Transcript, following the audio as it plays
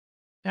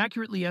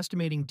Accurately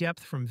estimating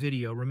depth from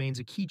video remains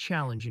a key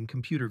challenge in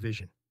computer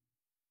vision.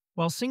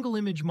 While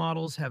single-image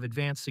models have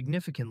advanced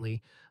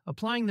significantly,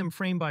 applying them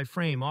frame by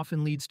frame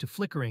often leads to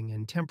flickering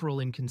and temporal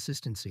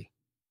inconsistency.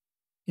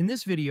 In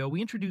this video, we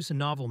introduce a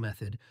novel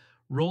method,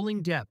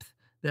 rolling depth,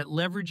 that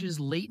leverages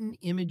latent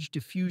image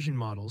diffusion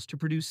models to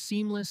produce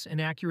seamless and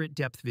accurate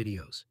depth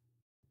videos.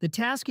 The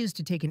task is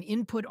to take an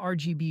input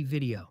RGB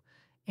video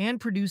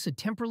and produce a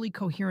temporally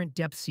coherent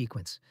depth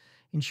sequence,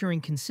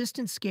 ensuring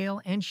consistent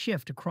scale and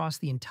shift across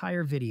the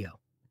entire video.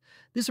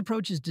 This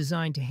approach is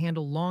designed to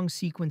handle long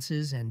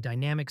sequences and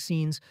dynamic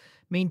scenes,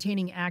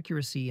 maintaining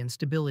accuracy and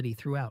stability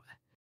throughout.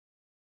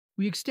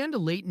 We extend a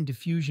latent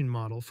diffusion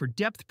model for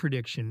depth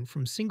prediction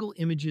from single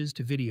images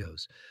to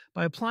videos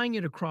by applying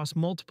it across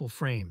multiple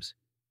frames,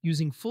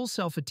 using full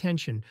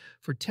self-attention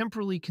for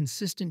temporally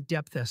consistent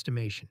depth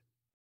estimation.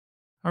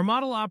 Our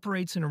model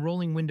operates in a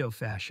rolling window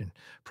fashion,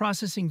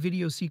 processing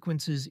video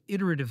sequences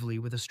iteratively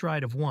with a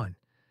stride of 1,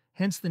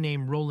 hence the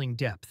name rolling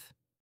depth.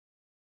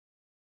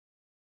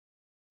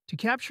 To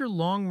capture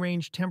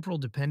long-range temporal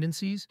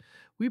dependencies,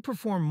 we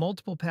perform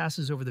multiple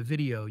passes over the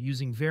video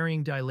using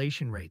varying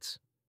dilation rates.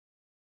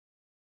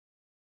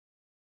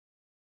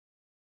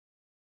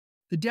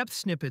 The depth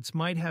snippets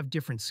might have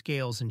different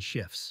scales and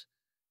shifts.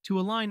 To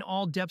align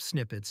all depth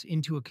snippets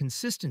into a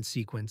consistent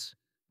sequence,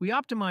 we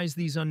optimize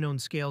these unknown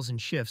scales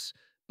and shifts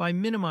by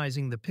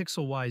minimizing the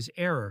pixel-wise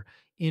error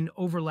in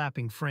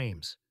overlapping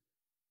frames.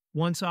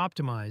 Once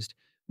optimized,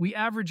 we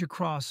average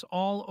across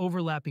all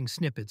overlapping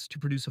snippets to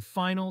produce a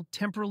final,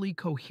 temporally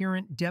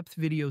coherent depth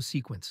video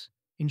sequence,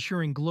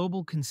 ensuring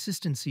global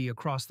consistency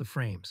across the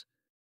frames.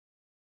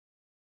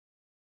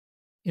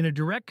 In a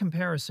direct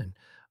comparison,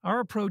 our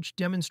approach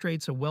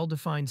demonstrates a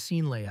well-defined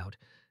scene layout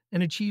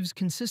and achieves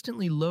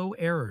consistently low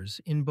errors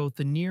in both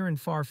the near and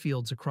far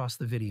fields across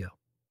the video.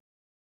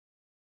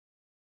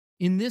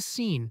 In this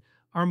scene,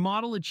 our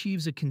model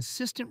achieves a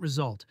consistent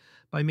result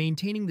by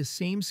maintaining the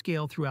same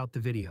scale throughout the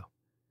video.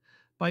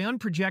 By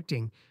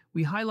unprojecting,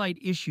 we highlight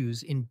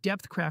issues in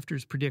Depth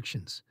Crafter's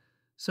predictions,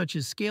 such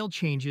as scale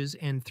changes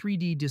and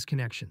 3D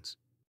disconnections.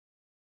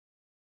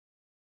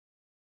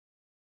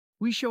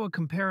 We show a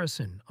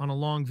comparison on a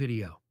long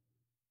video.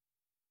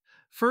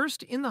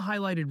 First, in the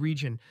highlighted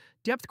region,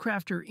 Depth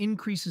Crafter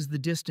increases the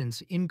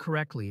distance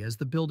incorrectly as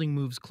the building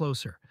moves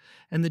closer,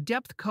 and the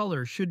depth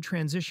color should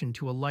transition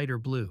to a lighter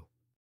blue.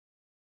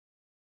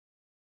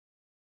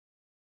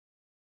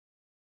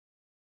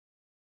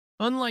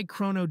 Unlike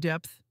chrono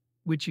depth,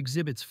 which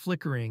exhibits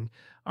flickering,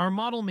 our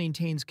model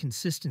maintains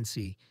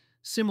consistency,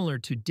 similar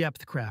to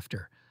Depth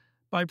Crafter,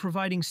 by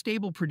providing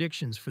stable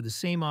predictions for the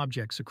same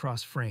objects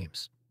across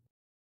frames.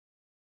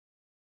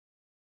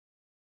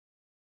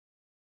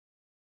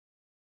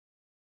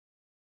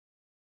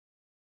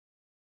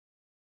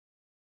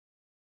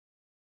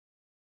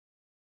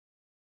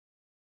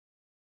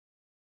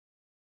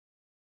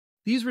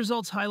 These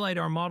results highlight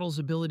our model's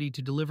ability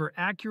to deliver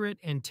accurate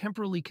and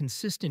temporally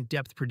consistent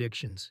depth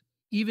predictions,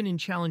 even in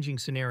challenging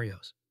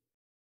scenarios.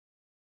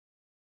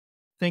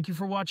 Thank you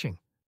for watching.